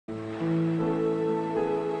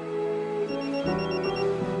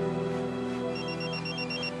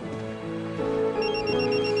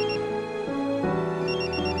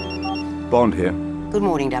Bond here. Good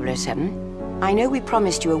morning, 007. I know we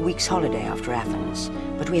promised you a week's holiday after Athens,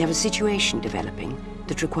 but we have a situation developing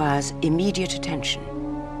that requires immediate attention.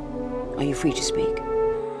 Are you free to speak?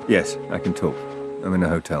 Yes, I can talk. I'm in a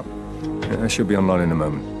hotel. I should be online in a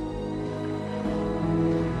moment.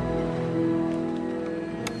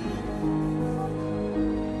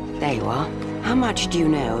 There you are. How much do you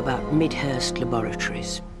know about Midhurst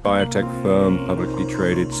Laboratories? Biotech firm, publicly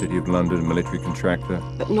traded, City of London, military contractor.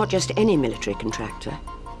 But not just any military contractor.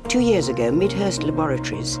 2 years ago, Midhurst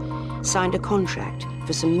Laboratories signed a contract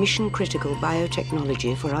for some mission-critical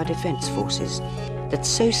biotechnology for our defense forces. That's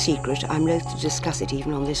so secret, I'm loath to discuss it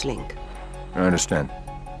even on this link. I understand.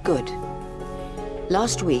 Good.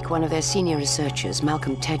 Last week, one of their senior researchers,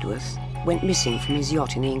 Malcolm Tedworth, went missing from his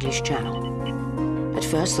yacht in the English Channel. At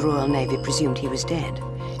first, the Royal Navy presumed he was dead.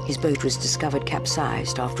 His boat was discovered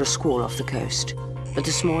capsized after a squall off the coast. But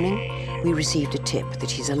this morning, we received a tip that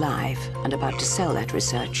he's alive and about to sell that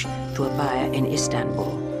research to a buyer in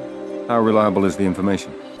Istanbul. How reliable is the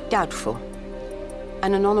information? Doubtful.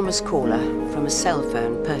 An anonymous caller from a cell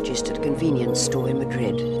phone purchased at a convenience store in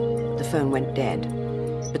Madrid. The phone went dead.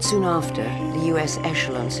 But soon after, the US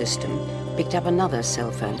Echelon system picked up another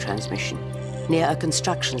cell phone transmission near a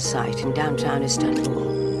construction site in downtown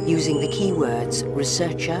Istanbul, using the keywords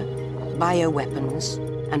researcher, bioweapons,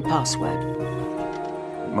 and password.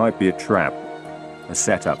 It might be a trap, a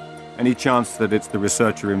setup. Any chance that it's the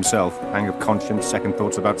researcher himself? Pang of conscience, second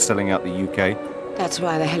thoughts about selling out the UK? That's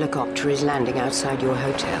why the helicopter is landing outside your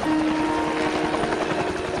hotel.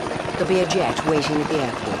 There'll be a jet waiting at the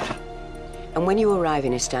airport. And when you arrive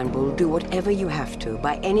in Istanbul, do whatever you have to,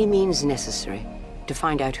 by any means necessary, to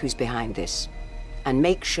find out who's behind this. And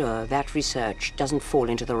make sure that research doesn't fall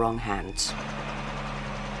into the wrong hands.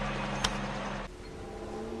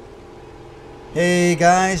 Hey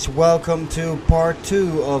guys, welcome to part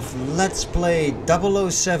 2 of Let's Play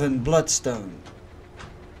 007 Bloodstone.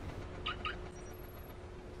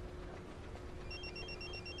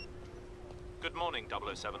 Good morning,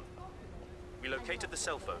 007. We located the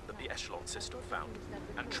cell phone that the Echelon system found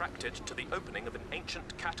and tracked it to the opening of an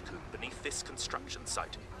ancient catacomb beneath this construction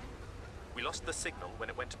site. We lost the signal when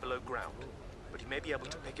it went below ground, but you may be able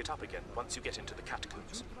to pick it up again once you get into the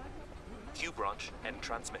catacombs. Q branch, end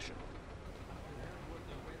transmission.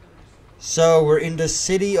 So we're in the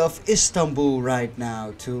city of Istanbul right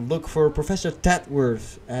now to look for Professor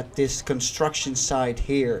Tedworth at this construction site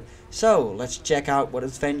here. So let's check out what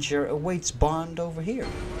adventure awaits Bond over here.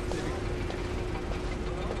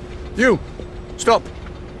 You! Stop!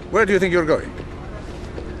 Where do you think you're going?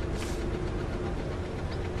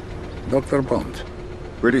 Dr. Bond.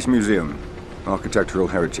 British Museum, Architectural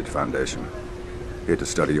Heritage Foundation. Here to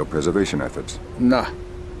study your preservation efforts. Nah.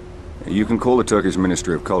 You can call the Turkish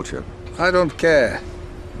Ministry of Culture. I don't care.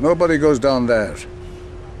 Nobody goes down there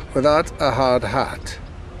without a hard hat.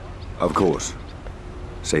 Of course.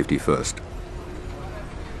 Safety first.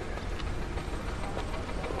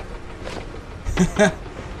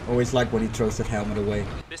 Always like when he throws that helmet away.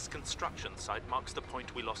 This construction site marks the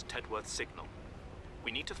point we lost Tedworth's signal.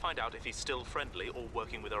 We need to find out if he's still friendly or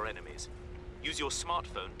working with our enemies. Use your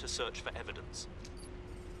smartphone to search for evidence.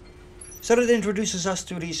 So that introduces us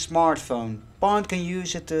to the smartphone. Bond can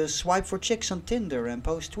use it to swipe for chicks on Tinder and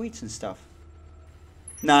post tweets and stuff.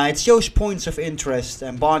 Nah, it shows points of interest,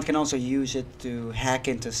 and Bond can also use it to hack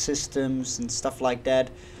into systems and stuff like that.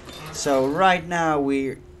 So right now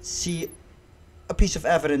we see a piece of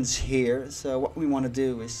evidence here. So what we want to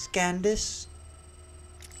do is scan this,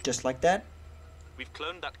 just like that. We've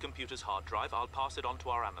cloned that computer's hard drive. I'll pass it on to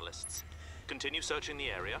our analysts. Continue searching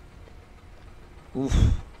the area. Oof.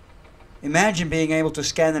 Imagine being able to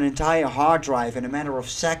scan an entire hard drive in a matter of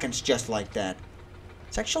seconds just like that.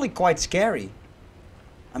 It's actually quite scary.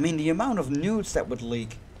 I mean, the amount of nudes that would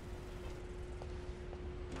leak.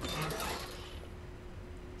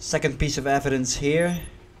 Second piece of evidence here.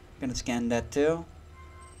 Gonna scan that too.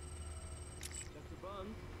 Dr.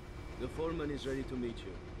 Bond, the foreman is ready to meet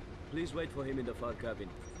you. Please wait for him in the far cabin.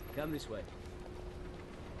 Come this way.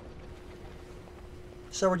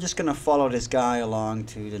 So we're just gonna follow this guy along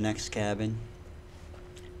to the next cabin.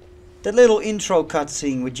 That little intro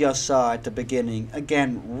cutscene we just saw at the beginning,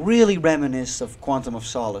 again, really reminiscent of Quantum of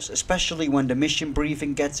Solace, especially when the mission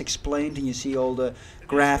briefing gets explained and you see all the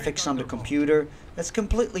graphics on the computer. That's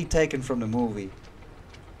completely taken from the movie.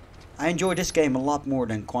 I enjoy this game a lot more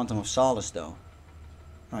than Quantum of Solace though.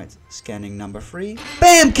 Right, scanning number 3.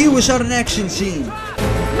 BAM! Cue us out an action scene!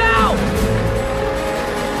 Now!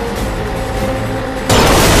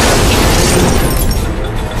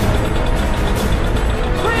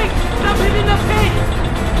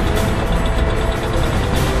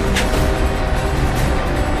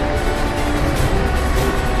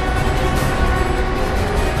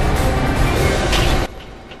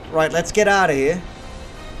 Right, let's get out of here.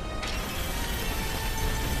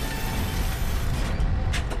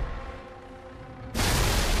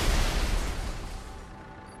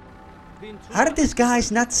 How did these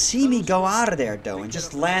guys not see me go out of there though and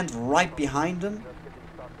just land right behind them?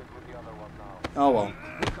 Oh well,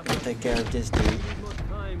 we'll take care of this dude.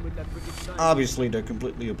 Obviously they're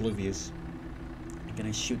completely oblivious. I'm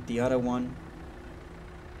gonna shoot the other one.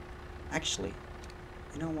 Actually,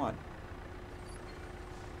 you know what?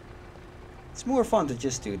 It's more fun to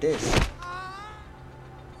just do this.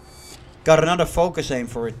 Got another focus aim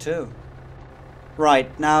for it too.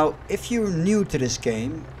 Right, now if you're new to this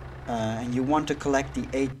game and you want to collect the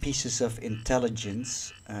 8 pieces of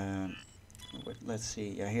intelligence, let's see,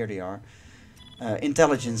 yeah, here they are.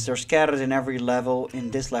 Intelligence, they're scattered in every level.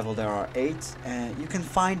 In this level there are 8. You can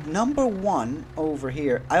find number 1 over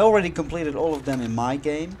here. I already completed all of them in my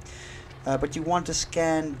game, but you want to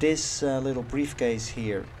scan this little briefcase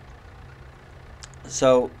here.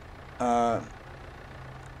 So,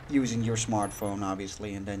 using your smartphone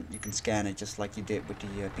obviously, and then you can scan it just like you did with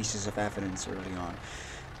the pieces of evidence early on.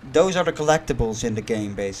 Those are the collectibles in the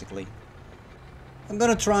game basically. I'm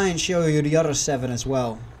gonna try and show you the other 7 as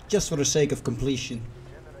well, just for the sake of completion.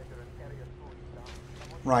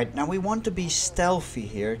 Right, now we want to be stealthy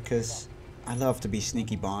here, because I love to be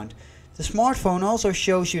sneaky Bond. The smartphone also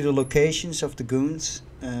shows you the locations of the goons,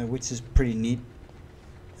 which is pretty neat.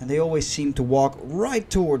 And they always seem to walk right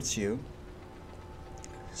towards you.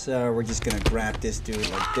 So we're just gonna grab this dude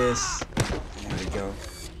like this. There we go.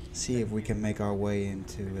 See if we can make our way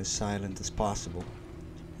into as silent as possible.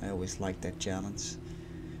 I always like that challenge.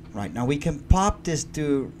 Right, now we can pop this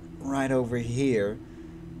dude right over here.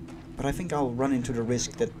 But I think I'll run into the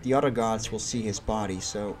risk that the other guards will see his body.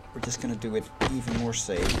 So we're just gonna do it even more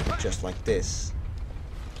safe, just like this.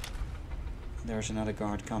 There's another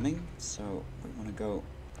guard coming. So we wanna go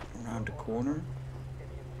around the corner.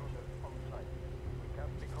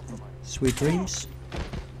 Sweet dreams.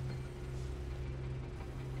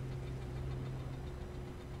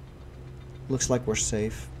 Looks like we're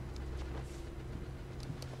safe.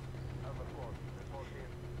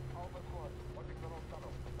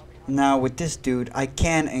 Now with this dude, I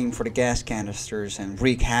can aim for the gas canisters and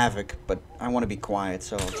wreak havoc, but I want to be quiet,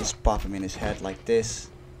 so I'll just pop him in his head like this.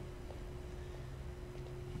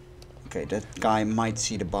 Okay, that guy might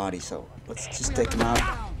see the body, so let's just take him out.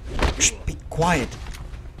 Shh, be quiet.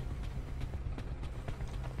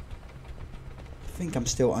 I think I'm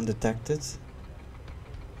still undetected.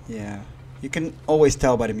 Yeah, you can always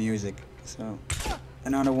tell by the music. So,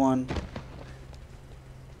 another one.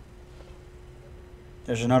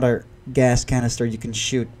 There's another gas canister you can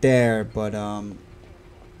shoot there, but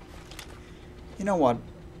you know what?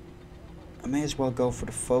 I may as well go for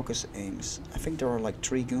the focus aims. I think there are like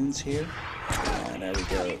 3 goons here. Yeah, there we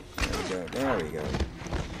go. There we go. There we go.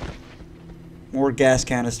 More gas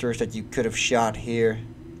canisters that you could have shot here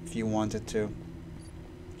if you wanted to.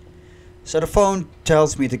 So the phone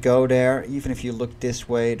tells me to go there. Even if you look this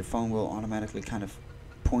way, the phone will automatically kind of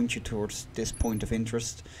point you towards this point of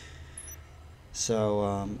interest.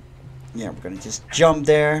 So yeah, we're gonna just jump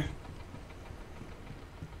there.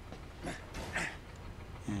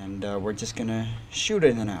 And we're just gonna shoot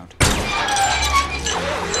in and out.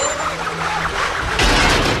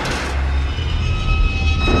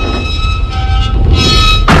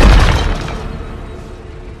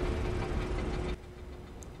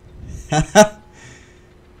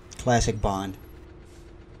 Classic Bond.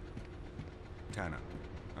 Tanner,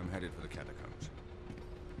 I'm headed for the catacombs.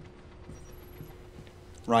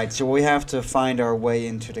 Right, so we have to find our way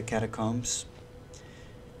into the catacombs.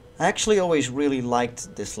 I actually always really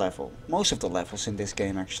liked this level. Most of the levels in this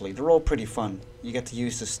game actually. They're all pretty fun. You get to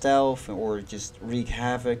use the stealth or just wreak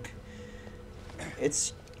havoc.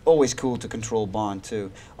 It's always cool to control Bond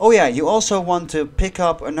too. Oh yeah, you also want to pick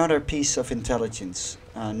up another piece of intelligence,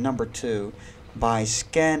 number 2, by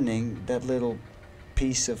scanning that little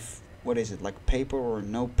piece of, what is it, like paper or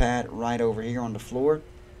notepad right over here on the floor.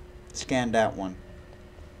 Scan that one.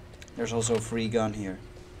 There's also a free gun here.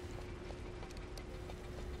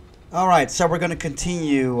 Alright, so we're gonna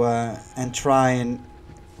continue and try and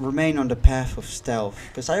remain on the path of stealth.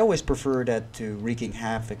 Because I always prefer that to wreaking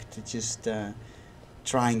havoc, to just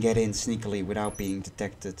try and get in sneakily without being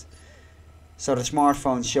detected. So the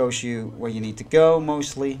smartphone shows you where you need to go,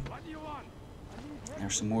 mostly.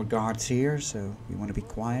 There's some more guards here, so you want to be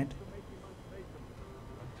quiet.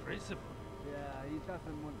 Yeah, he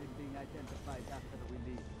doesn't want it being identified after we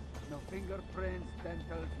leave. No fingerprints,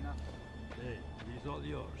 dentals, nothing. Hey, he's all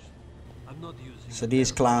yours. I'm not using. So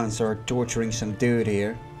these clowns are torturing some dude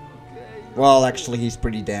here. Okay, Well, actually, he's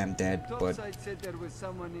pretty damn dead, but Topside said there was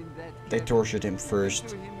someone in that they cabin. tortured him Went first.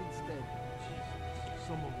 to him instead.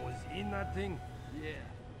 Someone was in that thing. Yeah,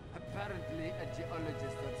 apparently a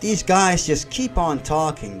geologist or These guys just keep on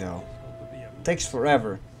talking, though. Takes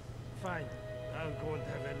forever. Fine. I'll go and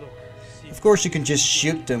have a look. See Of course, you can just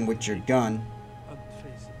shoot them with your gun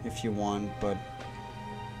untraceable. if you want, but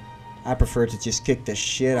I prefer to just kick the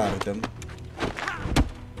shit out of them.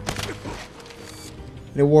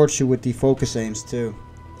 It awards you with the focus aims too.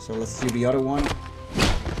 So let's do the other one.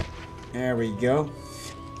 There we go.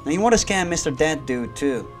 Now you want to scan Mr. Dead Dude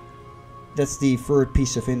too. That's the third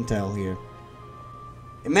piece of intel here.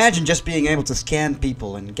 Imagine just being able to scan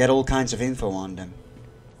people and get all kinds of info on them.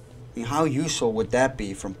 I mean, how useful would that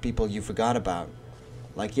be from people you forgot about?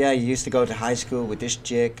 Like, yeah, you used to go to high school with this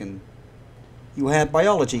chick and you had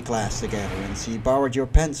biology class together and she borrowed your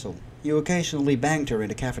pencil. You occasionally banged her in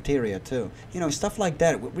the cafeteria too. You know, stuff like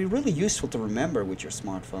that would be really useful to remember with your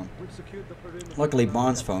smartphone. We've secured the perimeter. Luckily,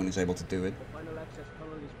 Bond's phone is able to do it. The final access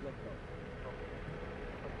tunnel is blocked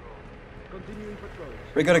off. Continuing patrols.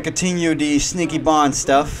 We're gonna continue the sneaky Bond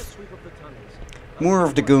stuff. Sweep of the tunnels. More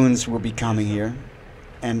of the goons will be coming here.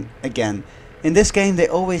 And again, in this game they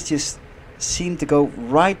always just seem to go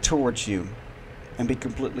right towards you and be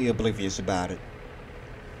completely oblivious about it.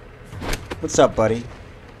 What's up, buddy?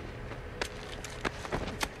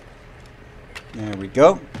 There we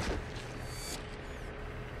go.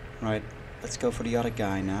 Right, let's go for the other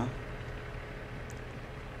guy now.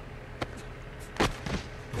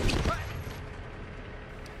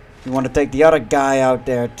 You want to take the other guy out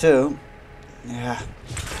there too. Yeah,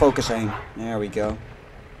 focus aim. There we go.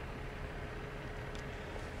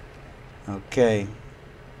 Okay.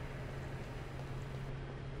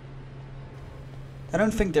 I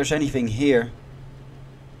don't think there's anything here.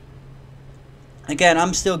 Again,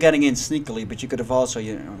 I'm still getting in sneakily, but you could have also,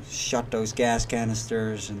 you know, shot those gas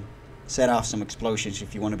canisters and set off some explosions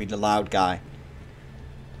if you want to be the loud guy.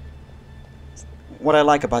 What I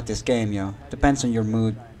like about this game, yo, depends on your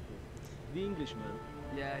mood. The Englishman.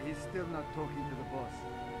 Yeah, he's still not talking to the boss.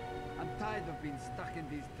 I'm tired of being stuck in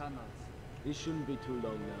these tunnels. It shouldn't be too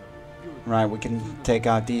long now. Good. Right, we can take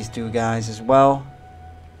out these two guys as well.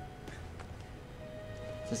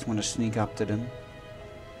 Just want to sneak up to them.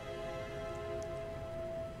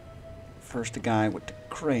 First, the guy with the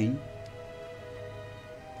crane.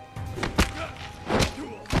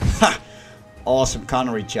 Ha! Awesome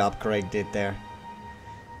Connery job Craig did there.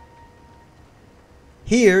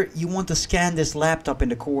 Here, you want to scan this laptop in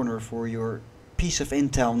the corner for your piece of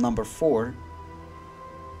intel number 4.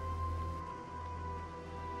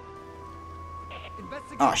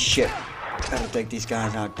 Oh shit. Better take these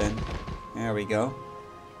guys out then. There we go.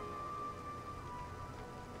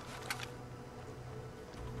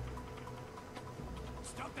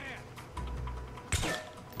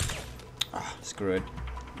 Ah, screw it.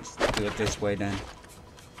 Let's do it this way then.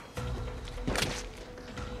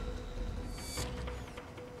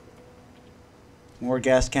 More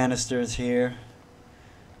gas canisters here.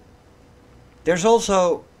 There's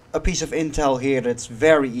also a piece of intel here that's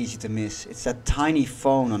very easy to miss. It's that tiny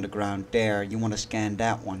phone on the ground there. You want to scan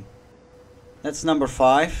that one. That's number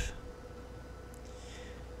 5.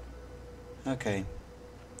 Okay.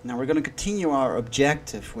 Now we're going to continue our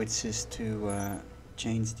objective, which is to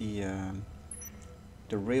change the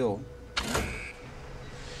reel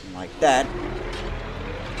like that.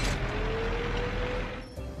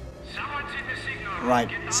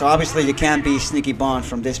 Right. So obviously you can't be Sneaky Bond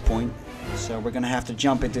from this point. So we're gonna have to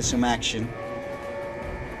jump into some action.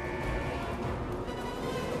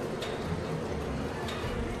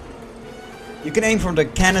 You can aim from the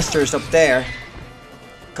canisters up there.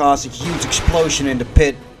 Cause a huge explosion in the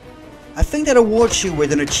pit. I think that awards you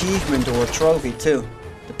with an achievement or a trophy too,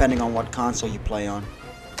 depending on what console you play on.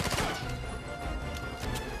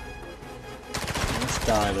 Let's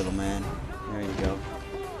die, little man. There you go.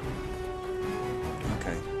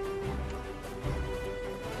 Okay.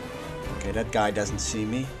 Okay, that guy doesn't see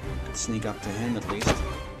me. Could sneak up to him at least.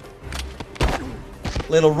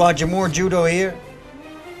 Little Roger Moore judo here.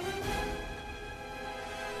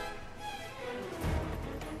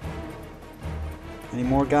 Any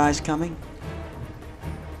more guys coming?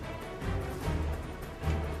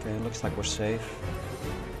 Okay, looks like we're safe.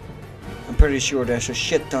 I'm pretty sure there's a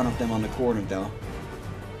shit ton of them on the corner though.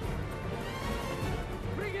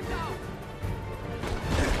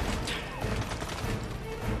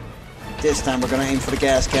 This time we're gonna aim for the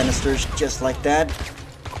gas canisters just like that.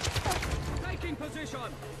 Taking position.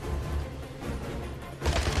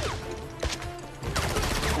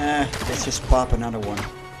 Let's just pop another one.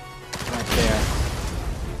 Right there.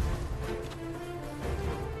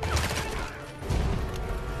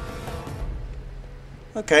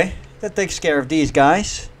 Okay, that takes care of these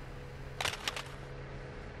guys.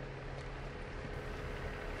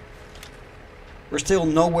 We're still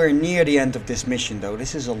nowhere near the end of this mission though.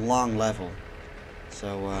 This is a long level.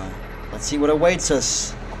 So let's see what awaits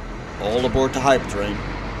us. All aboard the hype train.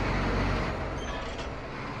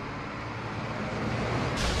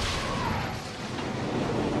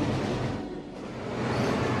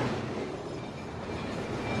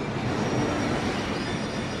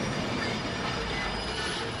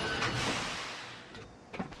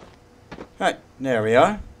 Right, there we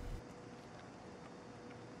are.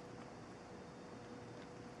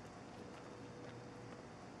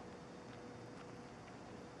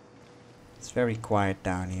 It's very quiet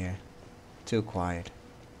down here. Too quiet.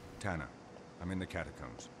 Tanner, I'm in the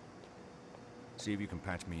catacombs. See if you can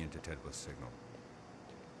patch me into Tedworth's signal.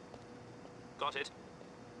 Got it.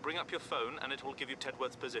 Bring up your phone and it will give you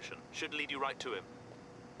Tedworth's position. Should lead you right to him.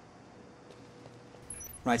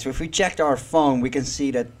 Right, so if we checked our phone, we can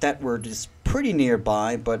see that Tedworth is pretty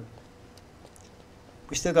nearby, but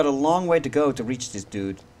we still got a long way to go to reach this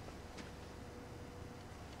dude.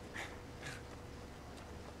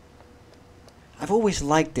 I've always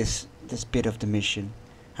liked this bit of the mission.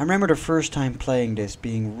 I remember the first time playing this,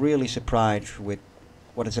 being really surprised with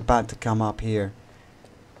what is about to come up here.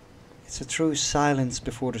 It's a true silence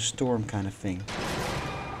before the storm kind of thing.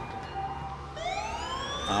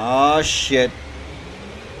 Oh shit.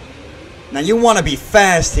 Now you want to be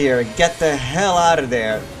fast here. Get the hell out of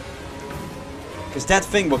there. Because that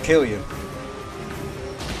thing will kill you.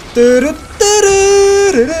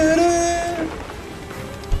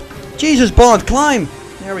 Jesus, Bond, climb!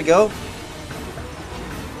 There we go.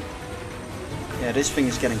 Yeah, this thing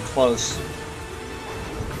is getting close.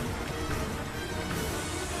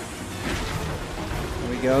 There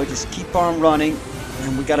we go, just keep on running.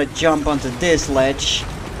 And we gotta jump onto this ledge.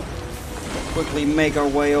 Quickly make our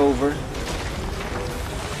way over.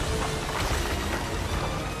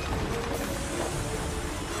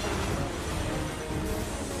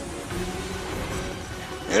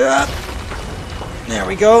 Yeah. There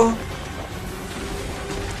we go.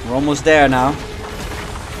 We're almost there now.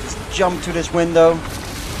 Just jump to this window.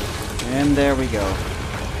 And there we go.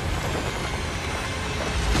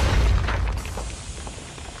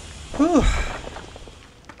 Whew.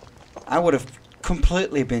 I would have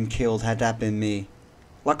completely been killed had that been me.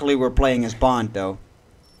 Luckily we're playing as Bond though.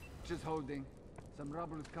 Just holding. Some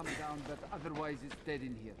rubble is coming down, but otherwise it's dead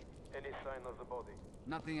in here. Any sign of the body?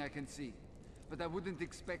 Nothing I can see. But I wouldn't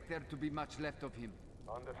expect there to be much left of him.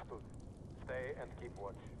 Understood. Stay and keep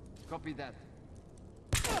watch. Copy that.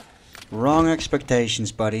 Wrong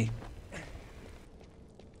expectations, buddy.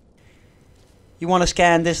 You want to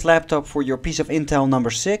scan this laptop for your piece of intel number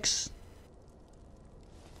 6?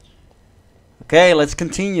 Okay, let's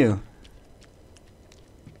continue.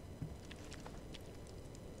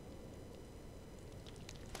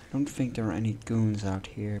 I don't think there are any goons out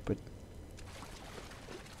here, but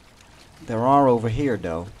there are over here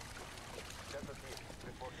though.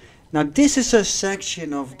 Now this is a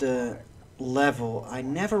section of the level I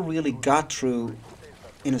never really got through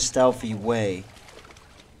in a stealthy way.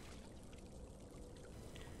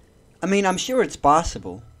 I mean, I'm sure it's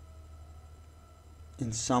possible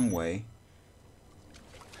in some way.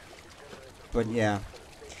 But yeah,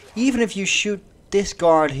 even if you shoot this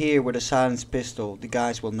guard here with a silenced pistol, the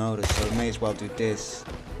guys will notice, so you may as well do this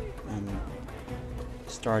and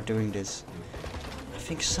start doing this. I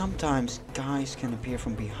think sometimes guys can appear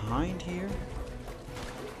from behind here.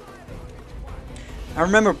 I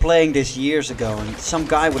remember playing this years ago and some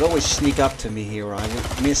guy would always sneak up to me here, or I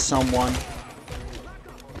would miss someone.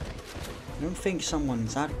 I don't think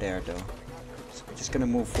someone's out there though. So we're just gonna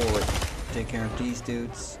move forward, take care of these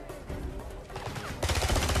dudes.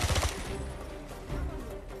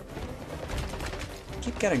 I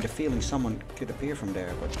keep getting the feeling someone could appear from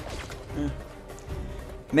there, but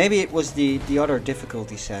maybe it was the other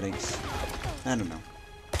difficulty settings. I don't know.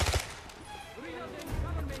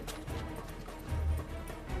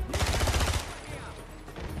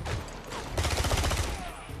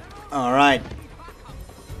 All right.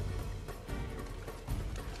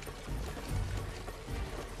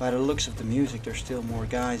 By the looks of the music, there's still more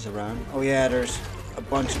guys around. Oh yeah, there's a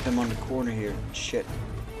bunch of them on the corner here. Shit.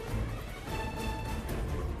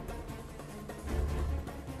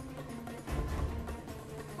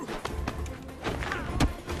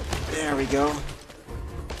 There we go.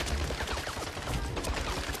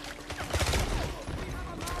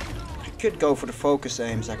 I could go for the focus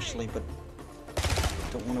aims actually, but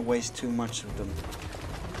don't want to waste too much of them.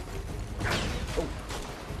 Oh,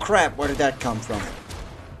 crap, where did that come from?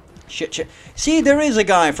 Shit, shit. See, there is a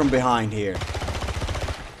guy from behind here.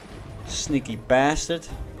 Sneaky bastard.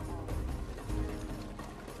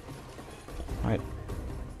 Right.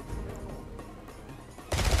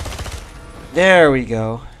 There we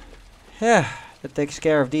go. Yeah, that takes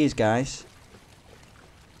care of these guys.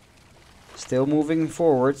 Still moving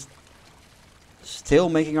forward. Still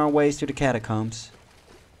making our ways to the catacombs.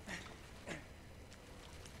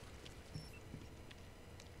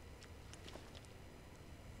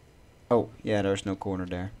 Oh, yeah, there's no corner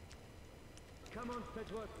there.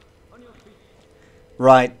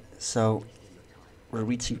 Right, so we're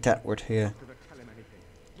reaching Tedward here.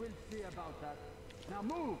 We'll see about that. Now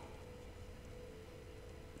move!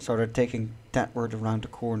 So they're taking Tedward around the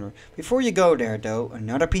corner. Before you go there though,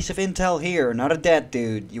 another piece of intel here, another dead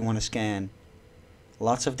dude you want to scan.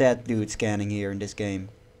 Lots of dead dudes scanning here in this game.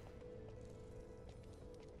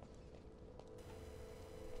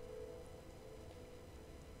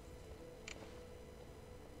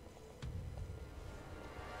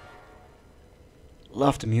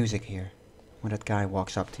 Love the music here when that guy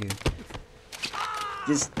walks up to you.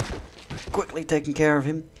 Just quickly taking care of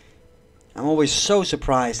him. I'm always so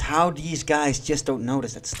surprised how these guys just don't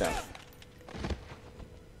notice that stuff.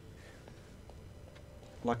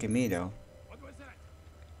 Lucky me though.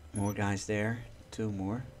 More guys there. 2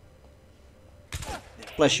 more.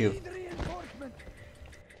 Bless you.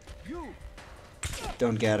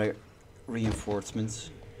 Don't gather reinforcements.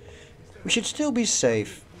 We should still be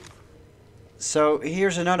safe. So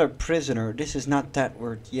here's another prisoner. This is not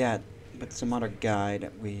Tedward yet, but some other guy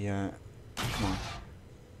that we come on,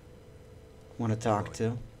 want to talk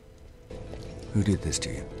to. Who did this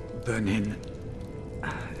to you? Bernin.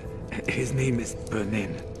 His name is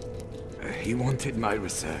Bernin. He wanted my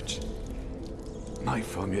research. My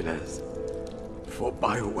formulas for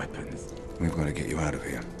bioweapons. We've got to get you out of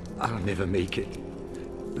here. I'll never make it.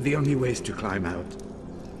 The only way is to climb out.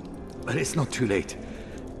 But it's not too late.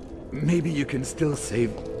 Maybe you can still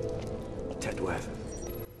save Tedworth.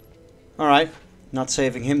 Alright, not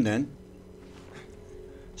saving him then.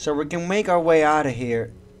 So we can make our way out of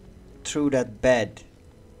here through that bed.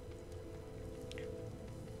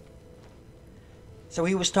 So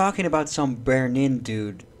he was talking about some Bernin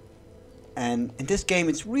dude. And in this game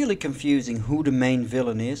it's really confusing who the main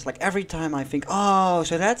villain is. Like every time I think, oh,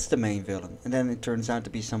 so that's the main villain. And then it turns out to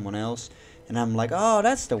be someone else. And I'm like, oh,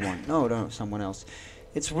 that's the one. No, someone else.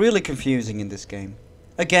 It's really confusing in this game.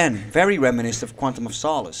 Again, very reminiscent of Quantum of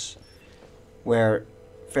Solace. Where,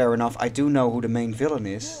 fair enough, I do know who the main villain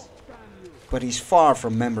is. But he's far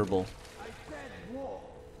from memorable.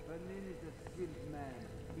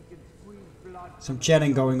 Some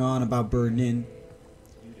chatting going on about Bernin.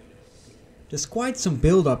 There's quite some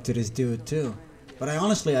build up to this dude too. But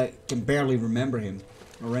I can barely remember him.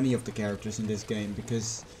 Or any of the characters in this game.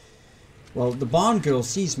 Because, well, the Bond girl,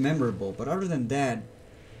 she's memorable. But other than that,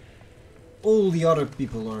 all the other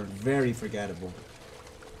people are very forgettable.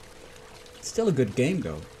 It's still a good game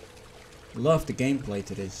though. Love the gameplay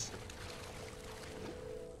to this.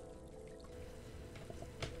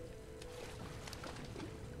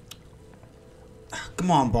 Come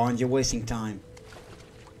on, Bond, you're wasting time.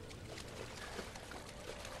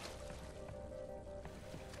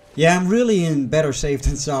 Yeah, I'm really in better safe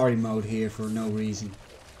than sorry mode here for no reason.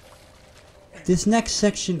 This next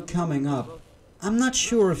section coming up, I'm not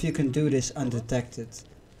sure if you can do this undetected.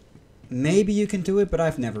 Maybe you can do it, but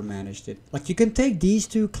I've never managed it. Like, you can take these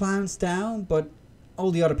 2 clowns down, but all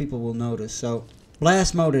the other people will notice, so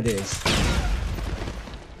blast mode it is.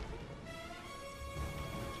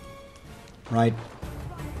 Right.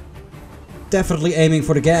 Definitely aiming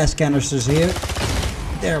for the gas canisters here.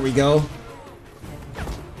 There we go.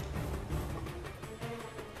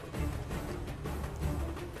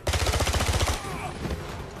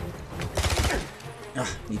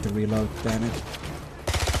 Need to reload, damn it.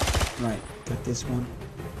 Right, got this one.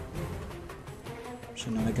 There's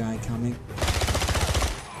another guy coming.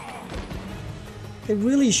 They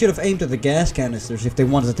really should have aimed at the gas canisters if they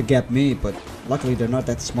wanted to get me, but luckily they're not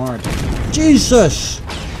that smart. Jesus!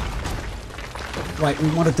 Right, we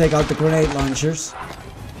want to take out the grenade launchers.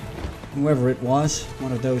 Whoever it was,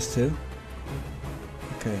 one of those 2.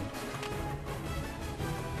 Okay.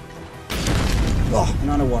 Oh,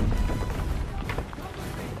 another one.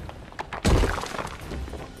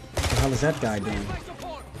 What the hell is that guy doing?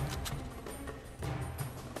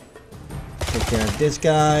 Take care of this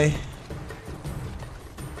guy.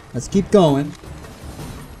 Let's keep going.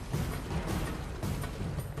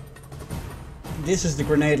 This is the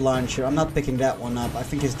grenade launcher. I'm not picking that one up. I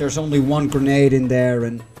think there's only one grenade in there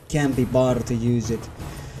and can't be bothered to use it.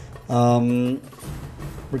 We're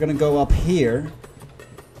gonna go up here.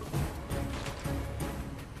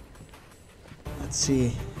 Let's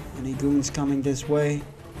see. Any goons coming this way?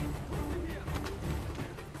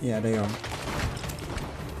 Yeah, they are.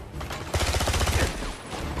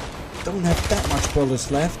 Don't have that much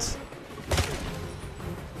bullets left.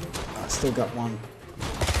 I still got one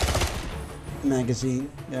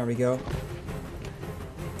magazine. There we go.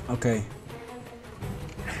 Okay.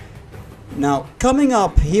 Now, coming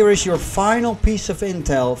up, here is your final piece of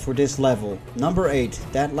intel for this level. Number 8,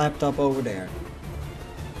 that laptop over there.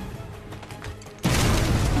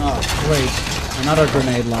 Oh, great. Another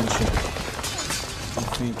grenade launcher. I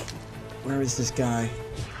think. Where is this guy?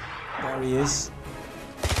 There he is.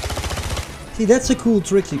 See, that's a cool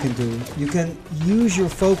trick you can do. You can use your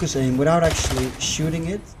focus aim without actually shooting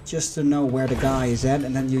it, just to know where the guy is at,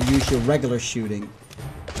 and then you use your regular shooting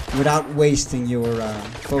without wasting your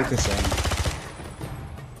focus aim.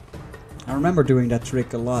 I remember doing that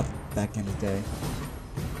trick a lot back in the day.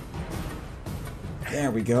 There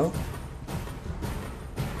we go.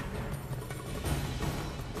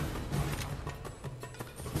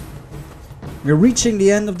 We're reaching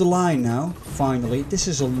the end of the line now, finally. This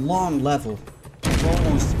is a long level. It's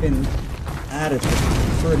almost been at it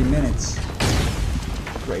for 30 minutes.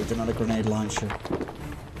 Great, another grenade launcher.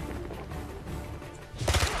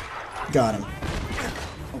 Got him.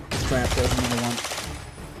 Oh crap, there's another one.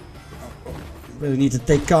 Really need to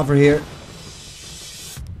take cover here.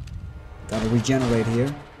 Gotta regenerate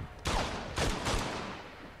here.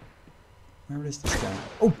 Where is this guy?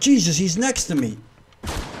 Oh Jesus, he's next to me!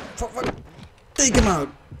 Fuck. Take him out!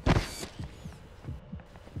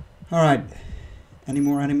 Alright. Any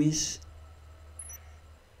more enemies?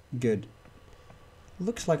 Good.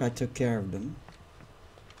 Looks like I took care of them.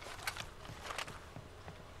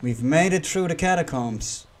 We've made it through the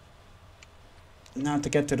catacombs. Now to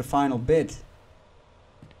get to the final bit.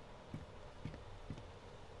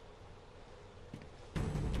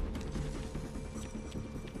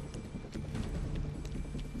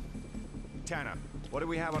 Tanner, what do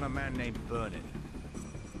we have on a man named Vernon?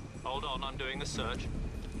 Hold on, I'm doing a search.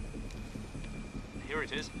 Here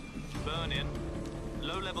it is. Burn-in.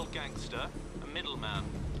 Low-level gangster. A middleman.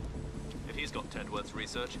 If he's got Tedworth's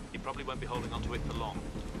research, he probably won't be holding on to it for long.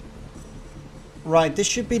 Right, this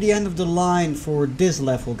should be the end of the line for this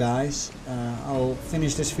level, guys. I'll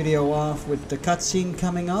finish this video off with the cutscene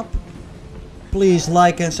coming up. Please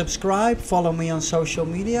like and subscribe, follow me on social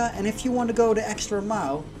media, and if you want to go the extra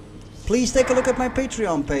mile, please take a look at my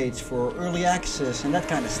Patreon page for early access and that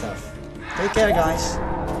kind of stuff. Take care, guys.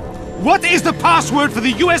 What is the password for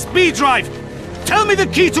the USB drive? Tell me the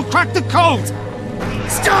key to crack the code!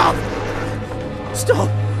 Stop! Stop!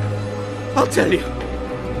 I'll tell you.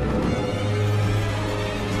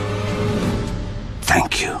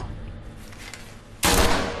 Thank you.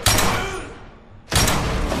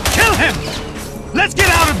 Kill him! Let's get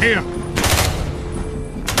out of here!